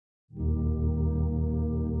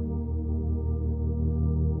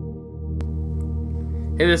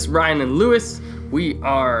Hey, this is Ryan and Lewis. We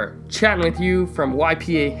are chatting with you from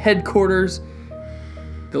YPA headquarters,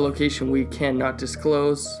 the location we cannot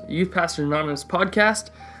disclose. Youth Pastor Anonymous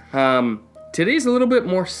podcast. Today's a little bit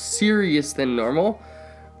more serious than normal.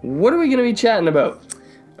 What are we going to be chatting about?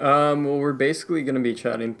 Well, we're basically going to be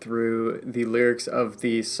chatting through the lyrics of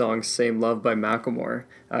the song Same Love by Macklemore.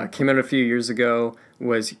 Came out a few years ago,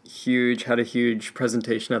 was huge, had a huge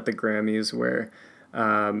presentation at the Grammys where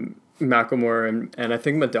Macklemore and I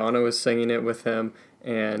think Madonna was singing it with him,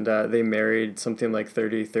 and they married something like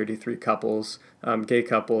 33 couples, gay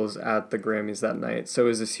couples at the Grammys that night. So it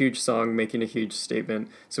was this huge song making a huge statement.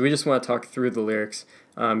 So we just want to talk through the lyrics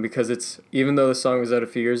because it's, even though the song was out a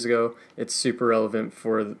few years ago, it's super relevant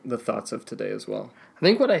for the thoughts of today as well. I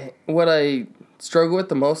think what I struggle with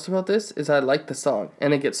the most about this is I like the song,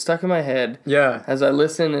 and it gets stuck in my head. Yeah. As I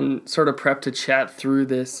listen and sort of prep to chat through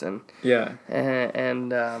this and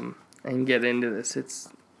get into this.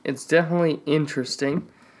 It's definitely interesting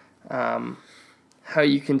how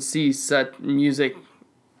you can see such music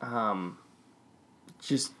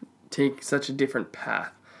just take such a different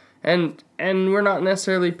path. And we're not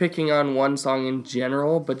necessarily picking on one song in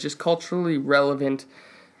general, but just culturally relevant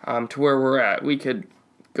to where we're at. We could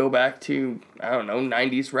go back to,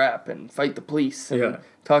 90s rap and Fight the Police and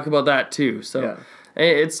talk about that too. So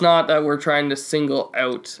it's not that we're trying to single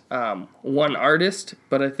out one artist,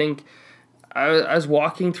 but I think I was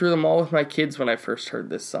walking through the mall with my kids when I first heard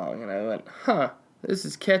this song, and I went, this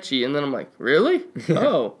is catchy. And then I'm like, really?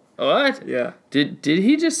 Oh, what? Yeah. Did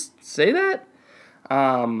he just say that?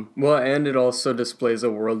 Well, and it also displays a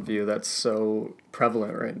worldview that's so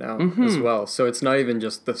prevalent right now as well. So it's not even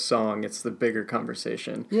just the song, it's the bigger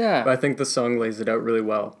conversation. Yeah. But I think the song lays it out really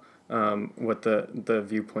well, what the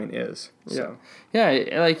viewpoint is. So. Yeah,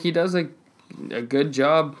 like he does a good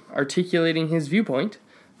job articulating his viewpoint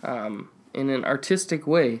in an artistic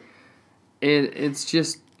way. It's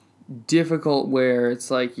just difficult where it's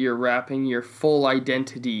like you're wrapping your full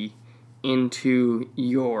identity into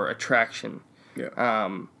your attraction. Yeah.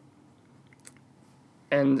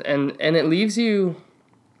 And it leaves you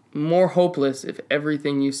more hopeless if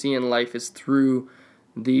everything you see in life is through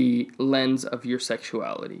the lens of your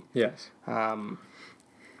sexuality. Yes.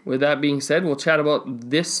 With that being said, we'll chat about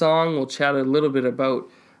this song. We'll chat a little bit about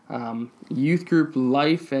youth group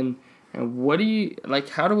life and what do you like.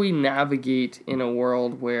 How do we navigate in a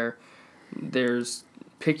world where there's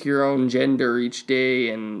pick your own gender each day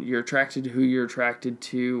and you're attracted to who you're attracted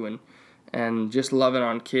to and just loving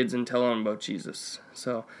on kids and telling them about Jesus.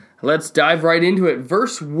 So let's dive right into it.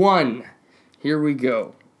 Verse 1. Here we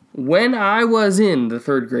go. When I was in the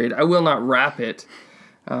third grade, I will not rap it.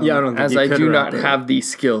 I don't think as I do not have the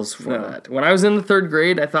skills for that. When I was in the third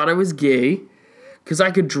grade, I thought I was gay because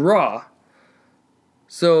I could draw.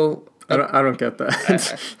 So I don't get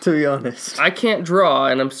that, to be honest. I can't draw,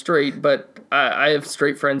 and I'm straight, but I have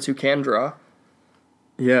straight friends who can draw.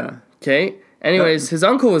 Yeah. Okay. Anyways, his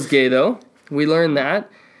uncle was gay, though. We learned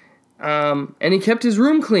that. And he kept his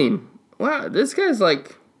room clean. Wow, this guy's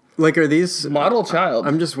like are these... model child.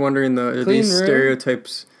 I'm just wondering, though, are these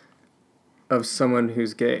stereotypes of someone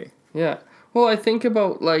who's gay? Yeah. Well, I think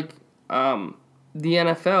about, the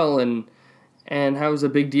NFL and how it was a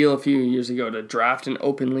big deal a few years ago to draft an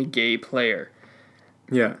openly gay player.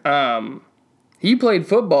 Yeah. He played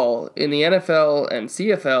football in the NFL and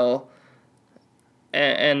CFL,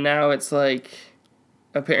 and now it's like,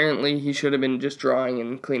 apparently he should have been just drawing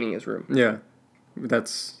and cleaning his room. Yeah.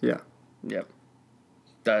 Yep.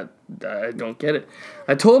 I don't get it.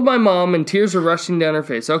 I told my mom, and tears were rushing down her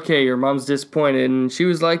face. Okay, your mom's disappointed, and she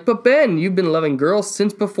was like, but Ben, you've been loving girls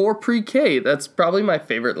since before pre-K. That's probably my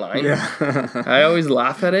favorite line. Yeah. I always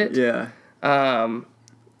laugh at it. Yeah.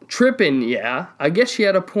 Trippin', yeah. I guess she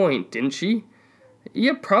had a point, didn't she?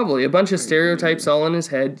 Yeah, probably. A bunch of stereotypes all in his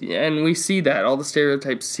head, and we see that. All the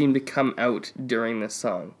stereotypes seem to come out during this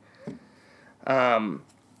song. And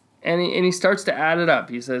he starts to add it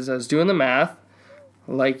up. He says, I was doing the math.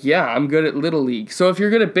 I'm good at Little League. So if you're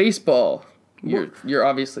good at baseball, you're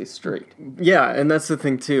obviously straight. Yeah, and that's the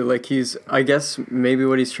thing, too. I guess maybe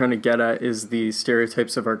what he's trying to get at is the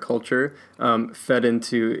stereotypes of our culture fed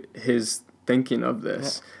into his thinking of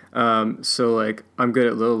this. Yeah. I'm good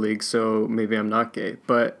at Little League, so maybe I'm not gay,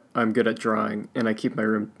 but I'm good at drawing, and I keep my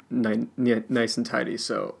room nice and tidy,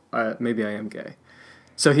 so maybe I am gay.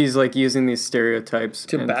 So he's using these stereotypes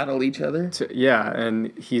to battle each other.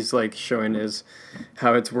 And he's showing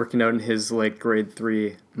how it's working out in his grade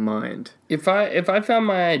 3 mind. If I found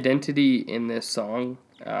my identity in this song,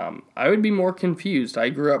 I would be more confused. I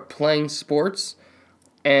grew up playing sports,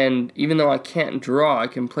 and even though I can't draw, I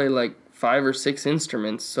can play 5 or 6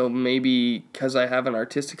 instruments, so maybe because I have an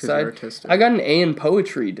artistic 'Cause side. you're artistic. I got an A in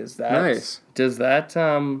poetry. Does that... Nice. Does that...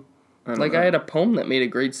 I don't like, know. I had a poem that made a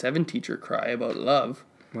grade 7 teacher cry about love.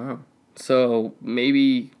 Wow. So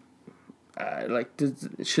maybe...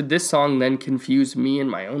 should this song then confuse me in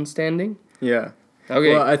my own standing? Yeah.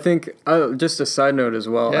 Okay. Well, I think, just a side note as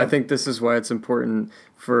well, Yeah. I think this is why it's important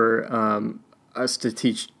for us to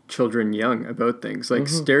teach children young about things. Like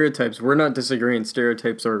stereotypes, we're not disagreeing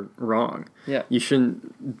stereotypes are wrong. Yeah. You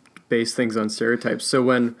shouldn't base things on stereotypes. So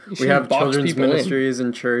when we shouldn't have box children's people in. ministries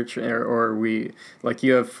in church, or we, like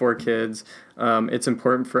you have 4 kids, it's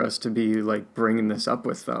important for us to be like bringing this up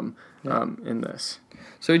with them in this.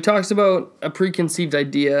 So he talks about a preconceived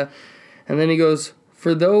idea, and then he goes,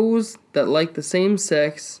 for those that like the same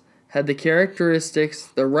sex had the characteristics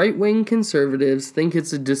the right-wing conservatives think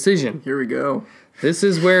it's a decision. Here we go. This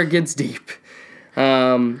is where it gets deep.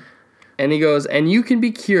 And he goes, and you can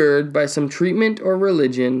be cured by some treatment or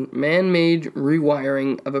religion, man-made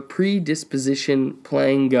rewiring of a predisposition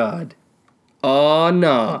playing God. Oh,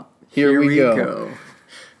 no. Here we go.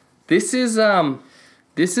 This is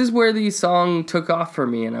where the song took off for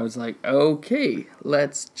me, and I was like, okay,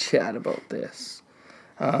 let's chat about this.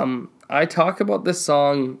 I talk about this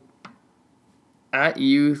song at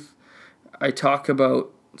youth. I talk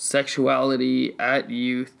about sexuality at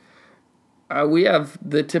youth. We have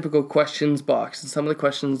the typical questions box, and some of the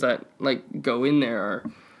questions that like go in there are,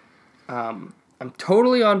 I'm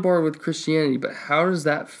totally on board with Christianity, but how does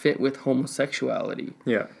that fit with homosexuality?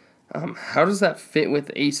 Yeah. How does that fit with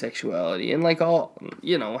asexuality? And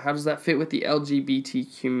how does that fit with the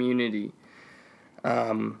LGBT community?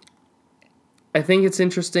 I think it's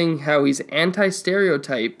interesting how he's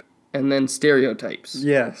anti-stereotype and then stereotypes.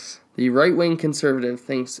 Yes. The right-wing conservative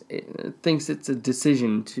thinks it's a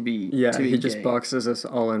decision to be Yeah, to be he gay. just boxes us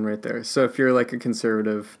all in right there. So if you're like a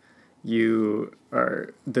conservative,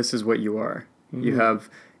 this is what you are. Mm-hmm. You have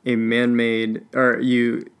a man-made, or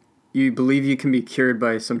you believe you can be cured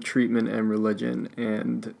by some treatment and religion,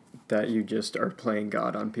 and that you just are playing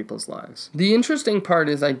God on people's lives. The interesting part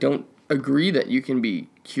is I don't agree that you can be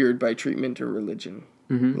cured by treatment or religion.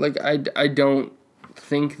 Mm-hmm. Like, I don't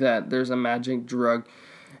think that there's a magic drug.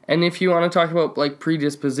 And if you want to talk about, like,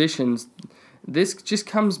 predispositions, this just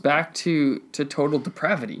comes back to total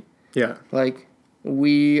depravity. Yeah. Like,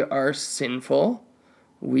 we are sinful.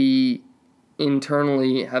 We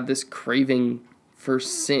internally have this craving for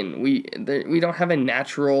sin. We don't have a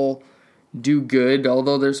natural do good,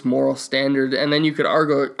 although there's moral standard. And then you could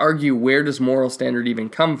argue where does moral standard even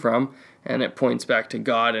come from? And it points back to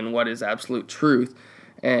God and what is absolute truth.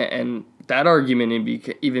 And that argument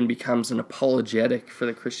even becomes an apologetic for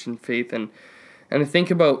the Christian faith. And I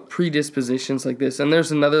think about predispositions like this. And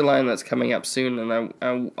there's another line that's coming up soon, and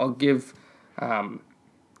I'll give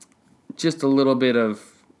just a little bit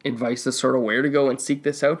of advice as sort of where to go and seek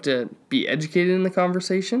this out to be educated in the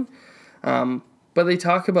conversation. But they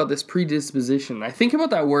talk about this predisposition. I think about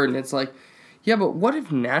that word, and it's like, yeah, but what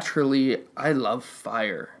if naturally I love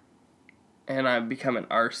fire and I become an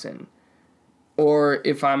arson? Or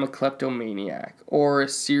if I'm a kleptomaniac or a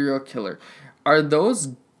serial killer? Are those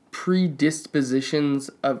predispositions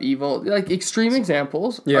of evil, like extreme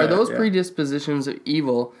examples, are those predispositions of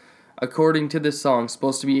evil, according to this song,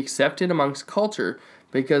 supposed to be accepted amongst culture?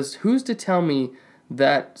 Because who's to tell me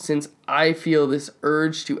that since I feel this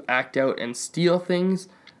urge to act out and steal things,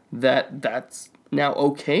 that's now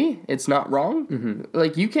okay? It's not wrong? Mm-hmm.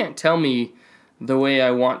 Like, you can't tell me the way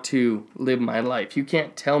I want to live my life. You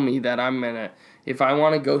can't tell me that if I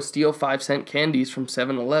want to go steal 5-cent candies from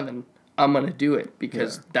 7-Eleven, I'm going to do it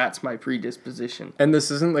because that's my predisposition. And this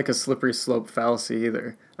isn't like a slippery slope fallacy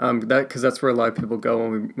either. Because that's where a lot of people go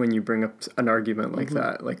when you bring up an argument like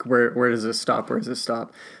that. Like, where does this stop? Where does this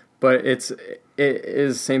stop? But it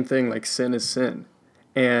is the same thing, like sin is sin.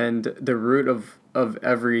 And the root of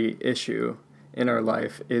every issue in our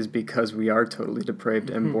life is because we are totally depraved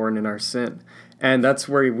and born in our sin. And that's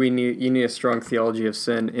where you need a strong theology of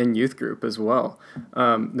sin in youth group as well.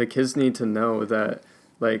 The kids need to know that,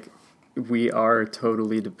 like, we are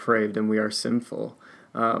totally depraved and we are sinful.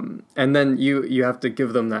 And then you have to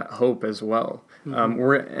give them that hope as well.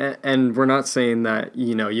 We're not saying that,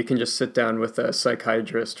 you can just sit down with a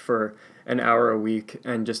psychiatrist for an hour a week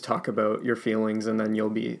and just talk about your feelings, and then you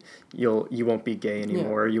won't be gay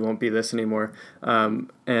anymore, you won't be this anymore.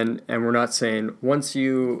 And we're not saying once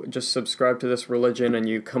you just subscribe to this religion and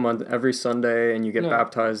you come on every Sunday and you get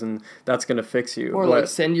baptized and that's going to fix you. Or like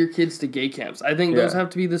send your kids to gay camps. I think those have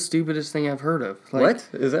to be the stupidest thing I've heard of. Like, what?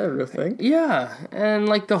 Is that a real thing? Yeah. And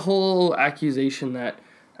like the whole accusation that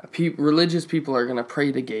religious people are going to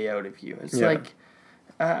pray the gay out of you. It's like,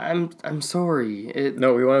 I'm sorry.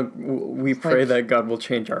 No, we pray that God will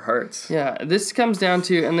change our hearts. Yeah, this comes down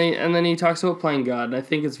to, and then he talks about playing God, and I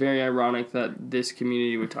think it's very ironic that this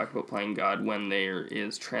community would talk about playing God when there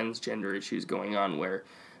is transgender issues going on, where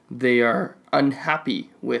they are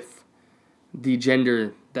unhappy with the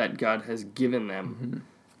gender that God has given them. Mm-hmm.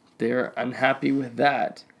 They're unhappy with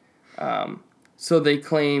that. So they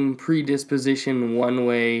claim predisposition one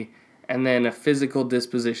way, and then a physical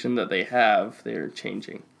disposition that they have, they're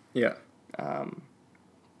changing. Yeah.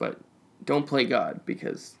 But don't play God,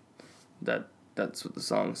 because that's what the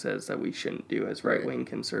song says that we shouldn't do as right-wing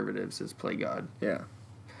conservatives, is play God. Yeah.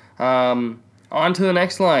 On to the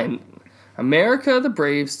next line. America the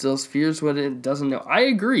brave still fears what it doesn't know. I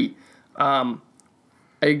agree. I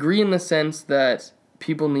agree in the sense that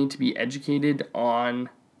people need to be educated on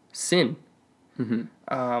sin.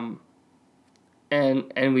 Mm-hmm.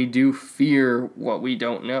 And we do fear what we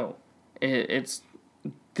don't know. This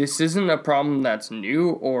isn't a problem that's new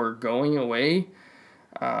or going away.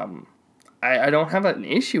 I don't have an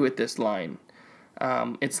issue with this line.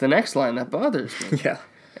 It's the next line that bothers me. Yeah.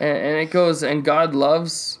 And it goes, and God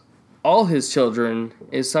loves all his children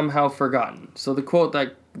is somehow forgotten. So the quote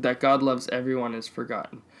that God loves everyone is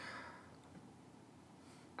forgotten.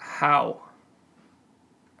 How?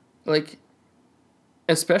 Like,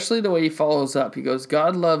 especially the way he follows up. He goes,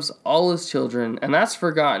 God loves all his children, and that's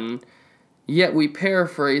forgotten, yet we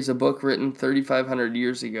paraphrase a book written 3,500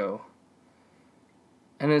 years ago.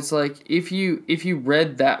 And it's like, if you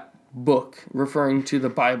read that book referring to the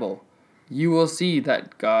Bible, you will see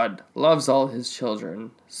that God loves all his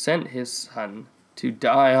children, sent his son to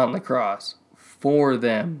die on the cross for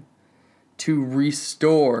them, to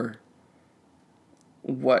restore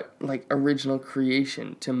original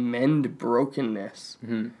creation, to mend brokenness.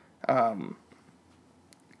 Mm-hmm.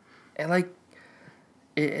 And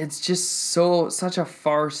it's just such a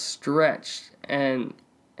far stretch, and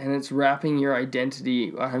it's wrapping your identity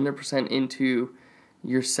 100% into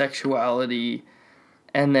your sexuality,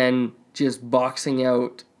 and then just boxing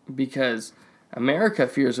out, because America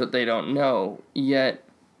fears what they don't know. Yet,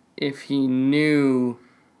 if he knew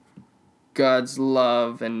God's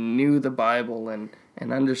love and knew the Bible and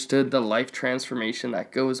understood the life transformation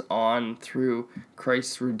that goes on through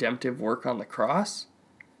Christ's redemptive work on the cross,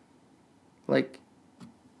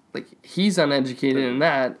 he's uneducated in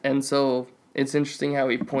that, and so it's interesting how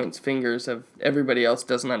he points fingers of everybody else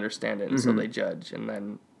doesn't understand it, and so they judge, and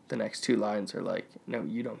then the next two lines are like, no,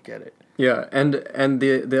 you don't get it. Yeah, and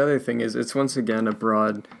the other thing is, it's once again a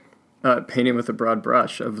broad, painting with a broad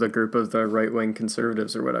brush of the group of the right-wing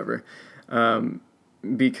conservatives or whatever,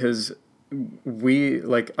 because we,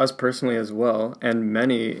 us personally as well, and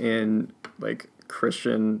many in the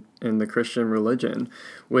Christian religion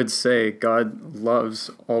would say God loves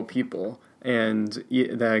all people, and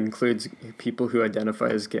that includes people who identify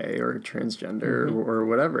as gay or transgender or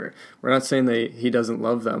whatever. We're not saying that he doesn't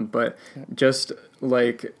love them, but just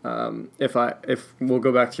if we'll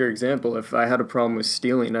go back to your example, if I had a problem with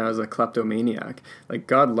stealing and I was a kleptomaniac,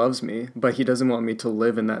 God loves me, but he doesn't want me to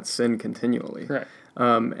live in that sin continually. Correct.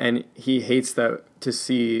 And he hates that to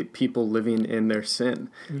see people living in their sin.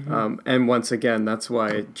 Mm-hmm. And once again, that's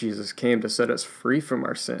why Jesus came, to set us free from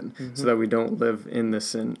our sin, so that we don't live in this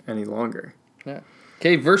sin any longer. Yeah.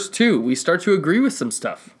 Okay, verse 2, we start to agree with some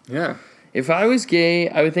stuff. Yeah. If I was gay,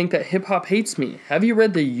 I would think that hip-hop hates me. Have you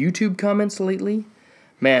read the YouTube comments lately?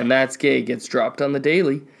 Man, that's gay gets dropped on the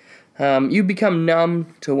daily. You become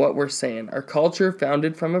numb to what we're saying. Our culture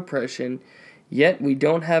founded from oppression, yet we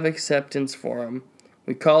don't have acceptance for them.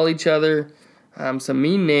 We call each other some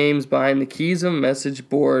mean names behind the keys of a message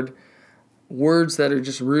board, words that are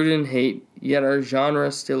just rooted in hate, yet our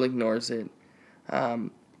genre still ignores it.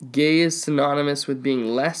 Gay is synonymous with being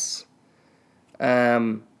less.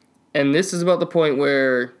 And this is about the point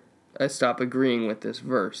where I stop agreeing with this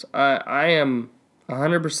verse. I am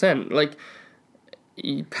 100%,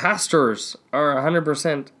 pastors are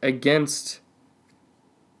 100% against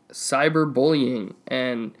cyberbullying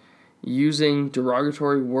and using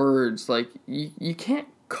derogatory words. You can't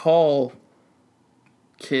call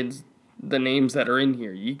kids the names that are in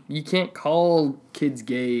here. You can't call kids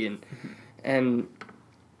gay, and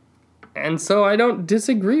so I don't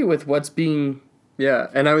disagree with what's being... Yeah,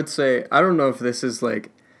 and I would say, I don't know if this is I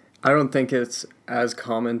don't think it's as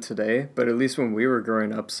common today, but at least when we were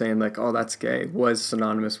growing up, saying oh, that's gay was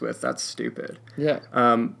synonymous with that's stupid. Yeah.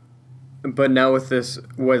 But now with this,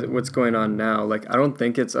 what's going on now, I don't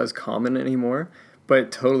think it's as common anymore,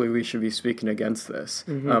 but totally we should be speaking against this.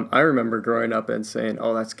 Mm-hmm. I remember growing up and saying,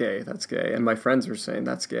 oh, that's gay, and my friends were saying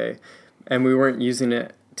that's gay, and we weren't using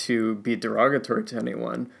it to be derogatory to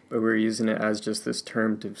anyone, but we're using it as just this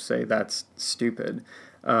term to say that's stupid.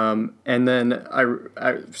 And then at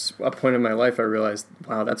a point in my life, I realized,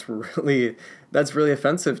 wow, that's really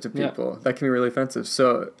offensive to people. That can be really offensive.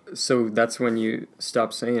 So that's when you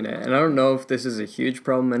stop saying it. And I don't know if this is a huge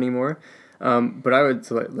problem anymore. But I would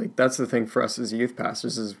like that's the thing for us as youth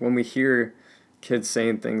pastors is when we hear kids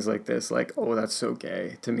saying things like this, like, oh, that's so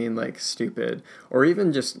gay, to mean like stupid, or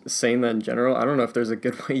even just saying that in general. I don't know if there's a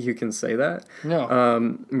good way you can say that.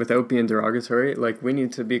 No. Without being derogatory. Like, we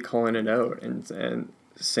need to be calling it out and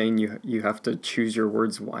saying you have to choose your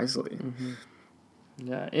words wisely. Mm-hmm.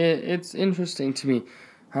 Yeah, it's interesting to me.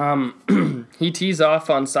 He tees off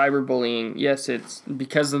on cyberbullying. Yes, it's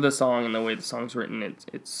because of the song and the way the song's written.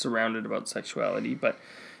 It's surrounded about sexuality, but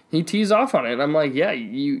he tees off on it. And I'm like, yeah,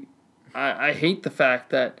 I hate the fact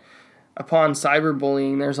that upon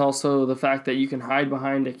cyberbullying, there's also the fact that you can hide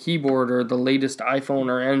behind a keyboard or the latest iPhone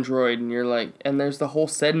or Android, and you're like, and there's the whole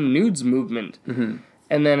send nudes movement. Mm-hmm.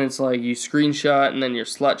 And then it's like you screenshot, and then you're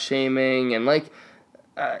slut shaming, and like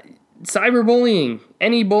cyberbullying,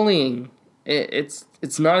 any bullying, it's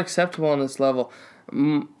not acceptable on this level.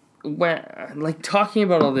 When like talking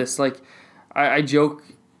about all this, like I joke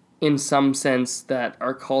in some sense that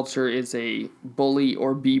our culture is a bully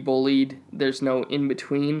or be bullied. There's no in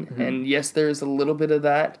between, mm-hmm. and yes, there is a little bit of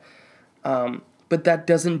that, but that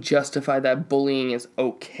doesn't justify that bullying is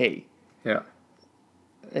okay. Yeah.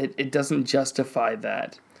 It doesn't justify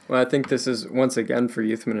that. Well, I think this is, once again, for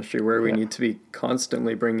youth ministry, where we need to be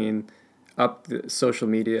constantly bringing up the social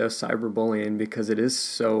media, cyberbullying, because it is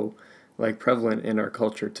so, like, prevalent in our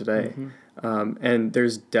culture today. Mm-hmm. And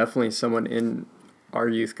there's definitely someone in our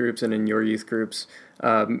youth groups and in your youth groups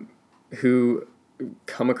who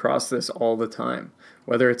come across this all the time,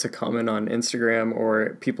 whether it's a comment on Instagram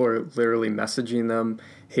or people are literally messaging them,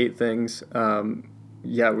 hate things.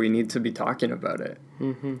 We need to be talking about it.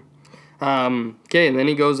 Mm-hmm. Okay, and then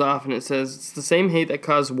he goes off and it says, it's the same hate that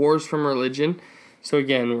caused wars from religion. So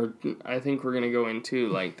again, I think we're going to go into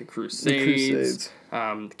like the Crusades. The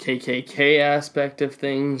KKK aspect of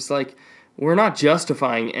things. Like, we're not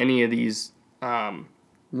justifying any of these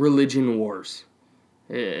religion wars.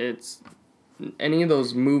 It's any of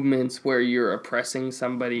those movements where you're oppressing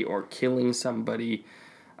somebody or killing somebody,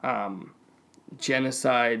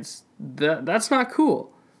 genocides, that's not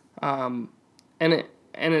cool.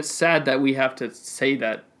 And it's sad that we have to say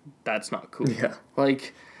that that's not cool. Yeah.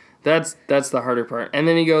 Like, that's the harder part. And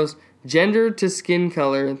then he goes, gender to skin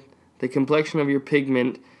color, the complexion of your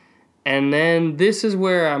pigment. And then this is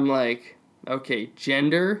where I'm like, okay,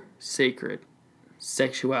 gender, sacred.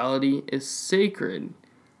 Sexuality is sacred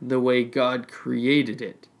the way God created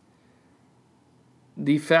it.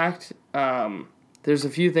 The fact, there's a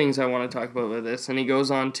few things I want to talk about with this. And he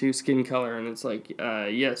goes on to skin color, and it's like,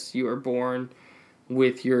 yes, you are born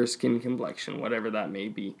with your skin complexion, whatever that may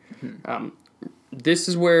be. Mm-hmm. This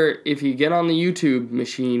is where, if you get on the YouTube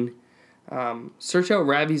machine, search out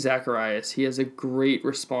Ravi Zacharias. He has a great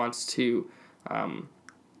response to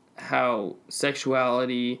how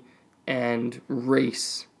sexuality and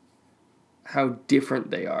race, how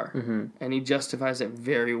different they are. Mm-hmm. And he justifies it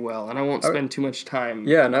very well. And I won't spend too much time.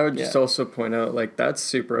 Yeah, and I would just also point out, like, that's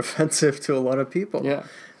super offensive to a lot of people. Yeah.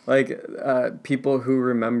 Like, people who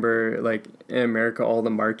remember, like, in America, all the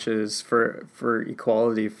marches for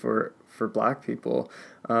equality for black people,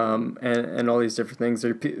 and all these different things.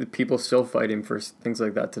 There are people still fighting for things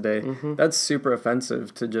like that today. Mm-hmm. That's super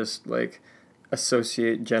offensive to just, like,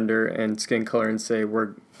 associate gender and skin color and say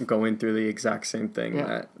we're going through the exact same thing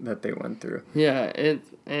that they went through. Yeah,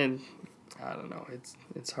 and I don't know.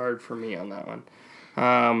 It's hard for me on that one.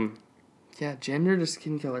 Yeah, gender to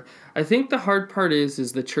skin color. I think the hard part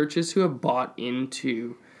is the churches who have bought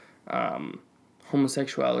into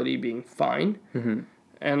homosexuality being fine. Mm-hmm.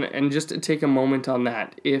 And just to take a moment on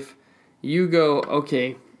that, if you go,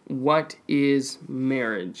 okay, what is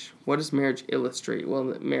marriage? What does marriage illustrate? Well,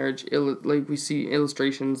 marriage, like we see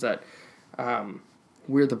illustrations that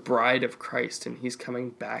we're the bride of Christ and he's coming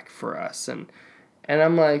back for us. And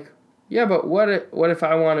I'm like, yeah, but what if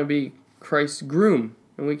I want to be Christ's groom?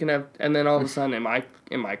 And we can have, and then all of a sudden, am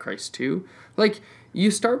I Christ too? Like,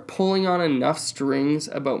 you start pulling on enough strings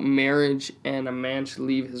about marriage, and a man should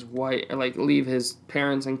leave his wife, or like leave his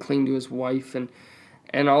parents and cling to his wife,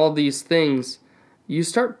 and all these things. You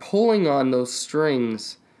start pulling on those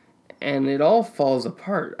strings, and it all falls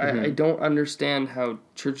apart. Mm-hmm. I don't understand how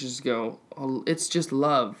churches go, oh, it's just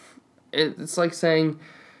love. It's like saying,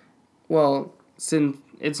 well, since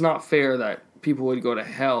it's not fair that people would go to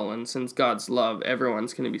hell, and since God's love,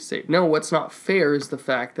 everyone's going to be saved. No, what's not fair is the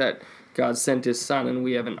fact that God sent his son and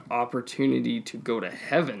we have an opportunity to go to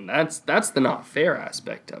heaven. That's the not fair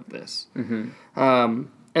aspect of this. And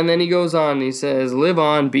then he goes on, he says, live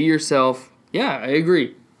on, be yourself. Yeah, I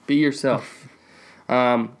agree. Be yourself.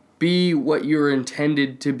 Be what you're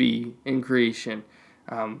intended to be in creation.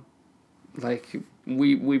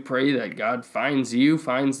 We pray that God finds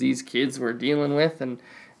these kids we're dealing with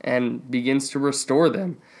and begins to restore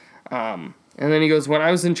them. And then he goes, when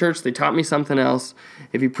I was in church, they taught me something else.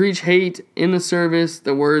 If you preach hate in the service,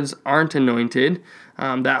 the words aren't anointed.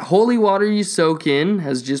 That holy water you soak in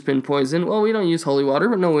has just been poisoned. Well, we don't use holy water,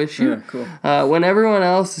 but no issue. Yeah, cool. When everyone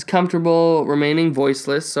else is comfortable remaining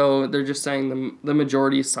voiceless, so they're just saying the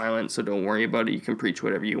majority is silent, so don't worry about it. You can preach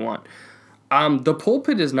whatever you want. The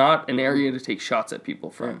pulpit is not an area to take shots at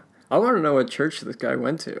people from. Yeah. I want to know what church this guy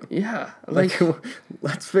went to. Yeah.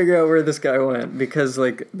 Let's figure out where this guy went, because,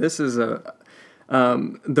 this is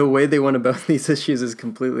the way they went about these issues is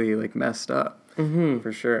completely, messed up.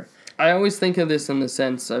 For sure. I always think of this in the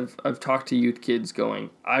sense I've talked to youth kids going,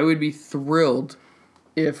 I would be thrilled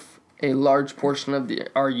if a large portion of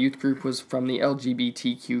our youth group was from the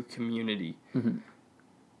LGBTQ community.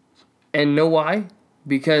 And know why?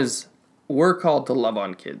 Because we're called to love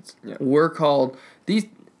on kids. Yeah. We're called...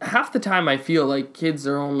 Half the time I feel like kids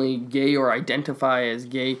are only gay or identify as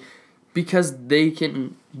gay because they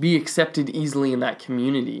can be accepted easily in that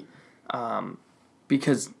community.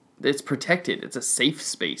 Because it's protected. It's a safe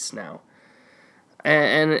space now.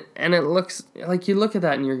 And it looks like you look at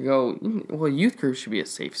that and you go, well, youth group should be a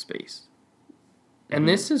safe space. And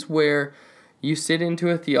this is where you sit into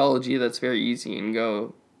a theology that's very easy and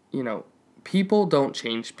go, people don't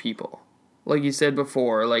change people. Like you said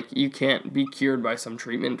before, you can't be cured by some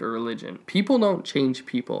treatment or religion. People don't change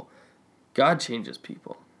people. God changes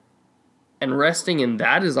people. And resting in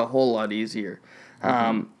that is a whole lot easier.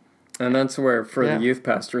 And that's where, for the youth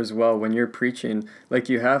pastor as well, when you're preaching,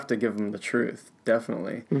 you have to give them the truth,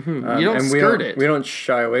 definitely. You don't skirt it. We don't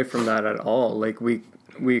shy away from that at all.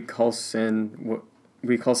 We call sin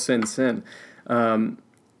sin.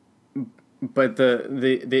 But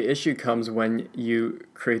the issue comes when you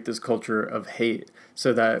create this culture of hate,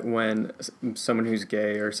 so that when someone who's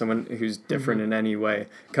gay or someone who's different in any way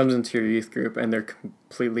comes into your youth group and they're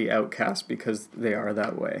completely outcast because they are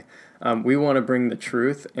that way. We want to bring the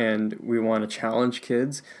truth, and we want to challenge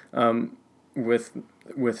kids with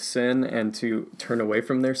sin and to turn away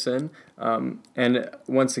from their sin. And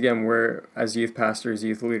once again, we're, as youth pastors,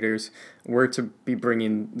 youth leaders, we're to be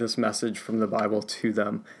bringing this message from the Bible to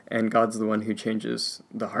them, and God's the one who changes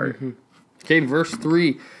the heart. Okay, verse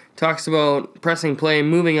 3 talks about pressing play,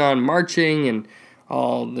 moving on, marching, and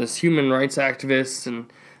all this human rights activists,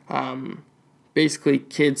 and basically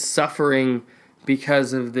kids suffering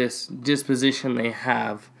because of this disposition they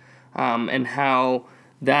have, and how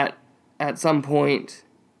that at some point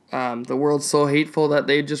the world's so hateful that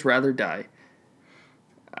they'd just rather die.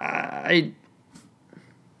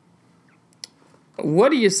 What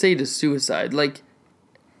do you say to suicide?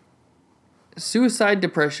 Suicide,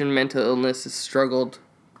 depression, mental illness is struggled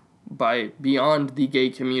by beyond the gay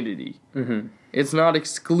community. It's not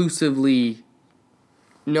exclusively,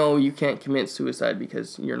 no, you can't commit suicide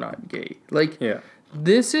because you're not gay.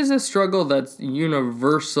 This is a struggle that's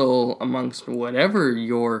universal amongst whatever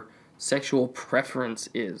your sexual preference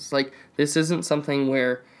is. This isn't something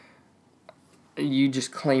where you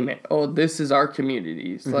just claim it. Oh, this is our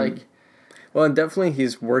communities. Well, and definitely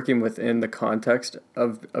he's working within the context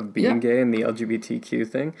of being gay and the LGBTQ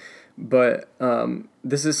thing. But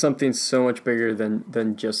this is something so much bigger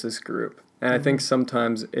than just this group. And I think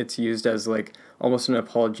sometimes it's used as almost an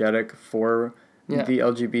apologetic for the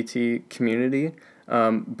LGBT community.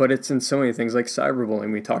 But it's in so many things, like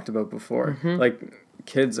cyberbullying we talked about before.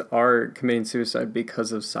 Kids are committing suicide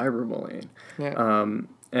because of cyberbullying. And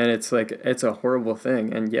it's it's a horrible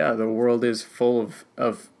thing. And the world is full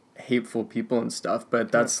of hateful people and stuff,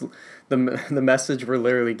 but that's the message we're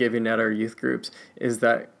literally giving at our youth groups, is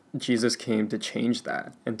that Jesus came to change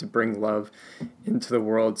that and to bring love into the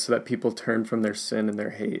world so that people turn from their sin and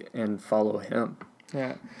their hate and follow him.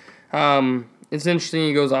 It's interesting,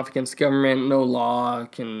 he goes off against government. No law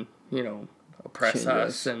can oppress Change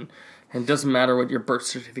us, and it doesn't matter what your birth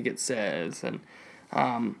certificate says. And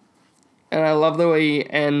I love the way he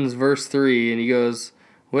ends verse 3, and he goes,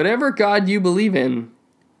 whatever God you believe in,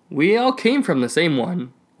 we all came from the same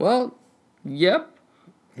one. Well, yep.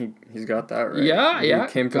 He's got that right. Yeah.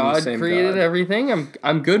 Came from God the same created God. everything.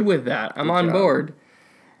 I'm good with that. I'm on board.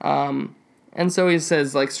 And so he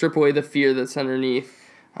says, strip away the fear that's underneath.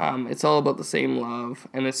 It's all about the same love,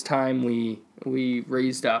 and it's time we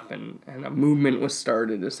raised up and a movement was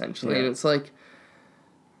started, essentially. And it's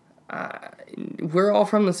we're all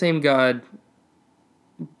from the same God,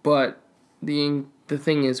 but the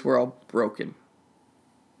thing is we're all broken.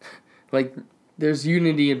 Like, there's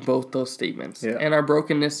unity in both those statements, and our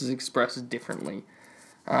brokenness is expressed differently.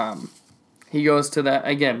 He goes to that,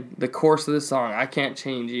 again, the chorus of the song, I can't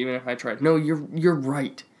change even if I tried. No, you're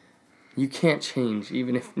right. You can't change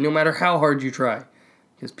even if, no matter how hard you try.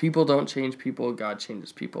 Because people don't change people, God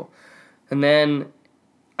changes people. And then,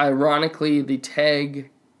 ironically, the tag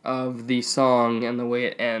of the song and the way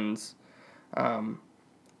it ends,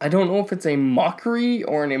 I don't know if it's a mockery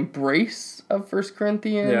or an embrace of 1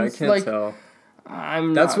 Corinthians. Yeah, I can't tell.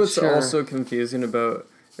 That's what's sure. Also confusing about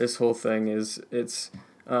this whole thing is it's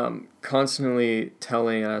constantly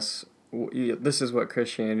telling us, this is what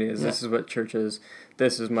Christianity is, this is what church is,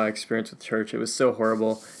 this is my experience with church. It was so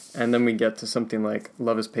horrible. And then we get to something like,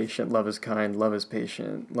 love is patient, love is kind, love is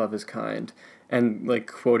patient, love is kind, and like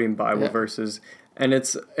quoting Bible verses. And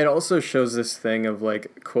it also shows this thing of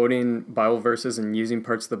like quoting Bible verses and using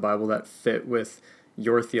parts of the Bible that fit with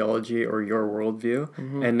your theology or your worldview,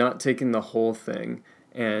 and not taking the whole thing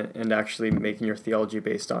and actually making your theology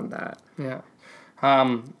based on that. Yeah.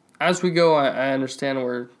 As we go, I understand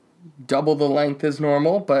we're double the length as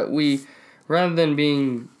normal, but we, rather than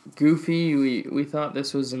being goofy, we thought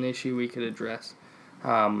this was an issue we could address.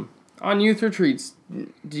 On youth retreats,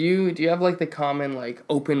 do you have like the common like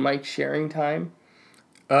open mic sharing time?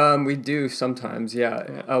 We do sometimes,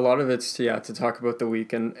 yeah. A lot of it's to talk about the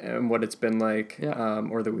week and what it's been like,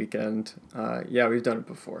 or the weekend. We've done it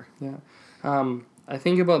before. Yeah. I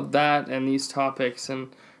think about that and these topics,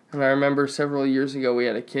 and I remember several years ago we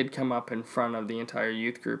had a kid come up in front of the entire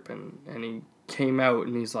youth group, and he came out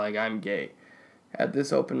and he's like, I'm gay, at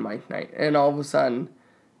this open mic night. And all of a sudden,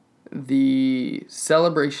 the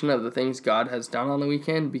celebration of the things God has done on the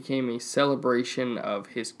weekend became a celebration of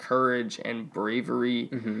his courage and bravery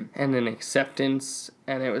and an acceptance.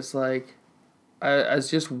 And it was like, I was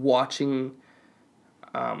just watching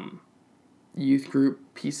youth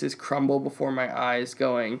group pieces crumble before my eyes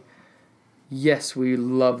going, yes, we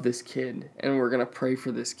love this kid and we're going to pray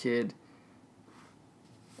for this kid.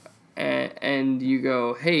 And you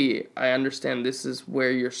go, hey, I understand this is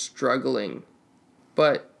where you're struggling,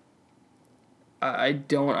 but I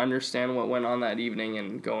don't understand what went on that evening,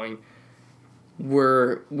 and going,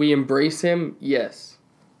 we embrace him, yes.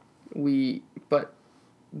 But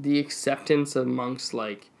the acceptance amongst,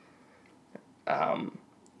 like,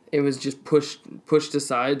 it was just pushed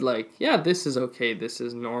aside, like, yeah, this is okay, this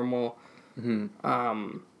is normal.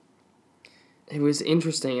 It was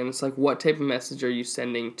interesting, and it's like, what type of message are you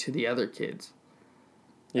sending to the other kids?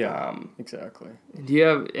 Yeah, exactly. Do you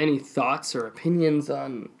have any thoughts or opinions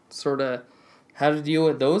on sort of how to deal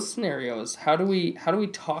with those scenarios? How do we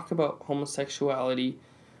talk about homosexuality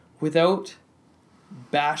without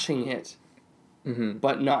bashing it,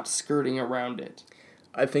 but not skirting around it?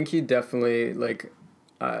 I think he definitely, like,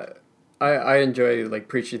 I enjoy, like,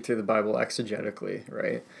 preaching through the Bible exegetically,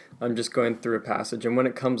 right? I'm just going through a passage, and when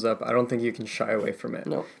it comes up, I don't think you can shy away from it.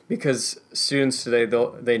 No. Because students today,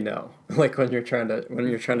 they know, like, when you're trying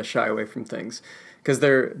to shy away from things. Because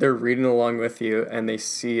they're reading along with you, and they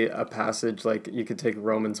see a passage, like, you could take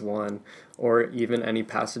Romans 1, or even any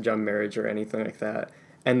passage on marriage or anything like that,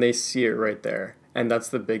 and they see it right there. And that's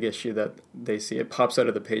the big issue that they see. It pops out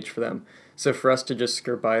of the page for them. So for us to just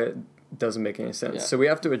skirt by it doesn't make any sense. Yeah. So we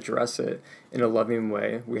have to address it in a loving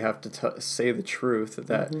way. We have to say the truth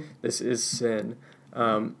that this is sin.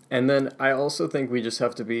 And then I also think we just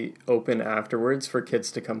have to be open afterwards for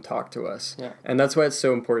kids to come talk to us. Yeah. And that's why it's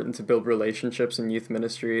so important to build relationships in youth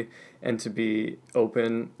ministry and to be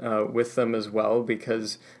open with them as well,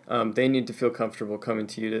 because they need to feel comfortable coming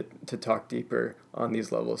to you to talk deeper on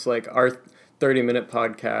these levels. Like our 30-minute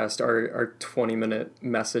podcast, our 20-minute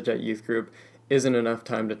message at youth group isn't enough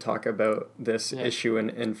time to talk about this issue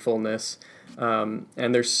in fullness. And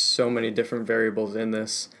there's so many different variables in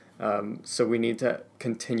this. So we need to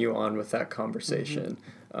continue on with that conversation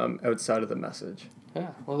outside of the message.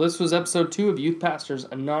 Yeah. Well, this was episode 2 of Youth Pastors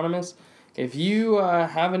Anonymous. If you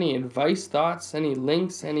have any advice, thoughts, any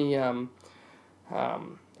links, any anything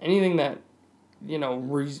that,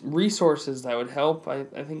 resources that would help, I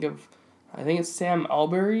think it's Sam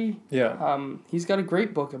Albury. Yeah. He's got a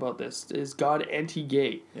great book about this. Is God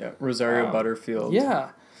Anti-Gay? Yeah. Rosario Butterfield.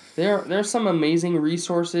 Yeah. There's some amazing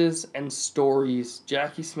resources and stories.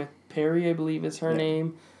 Jackie Smith Perry, I believe, is her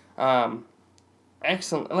name.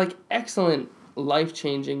 Excellent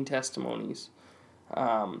life-changing testimonies.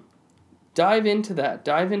 Dive into that.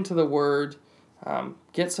 Dive into the Word.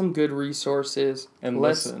 Get some good resources. And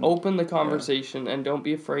let's listen. open the conversation, and don't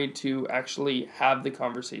be afraid to actually have the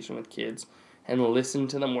conversation with kids and listen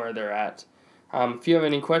to them where they're at. If you have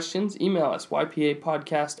any questions, email us,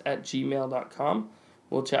 ypapodcast@gmail.com.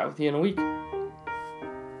 We'll chat with you in a week.